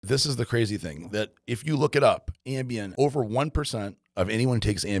this is the crazy thing, that if you look it up, Ambien, over 1% of anyone who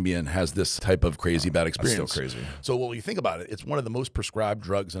takes Ambien has this type of crazy bad experience. That's still crazy. So when you think about it, it's one of the most prescribed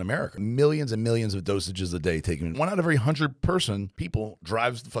drugs in America. Millions and millions of dosages a day taken. 1 out of every 100 people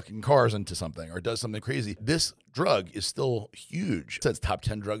drives the fucking cars into something or does something crazy. This drug is still huge. It says top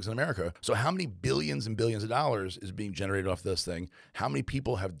 10 drugs in America. So how many billions and billions of dollars is being generated off this thing? How many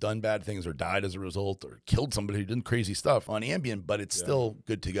people have done bad things or died as a result or killed somebody who did crazy stuff on Ambien, but it's still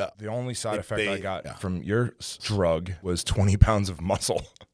good to go. The only side effect I got from your drug was 20 pounds of muscle.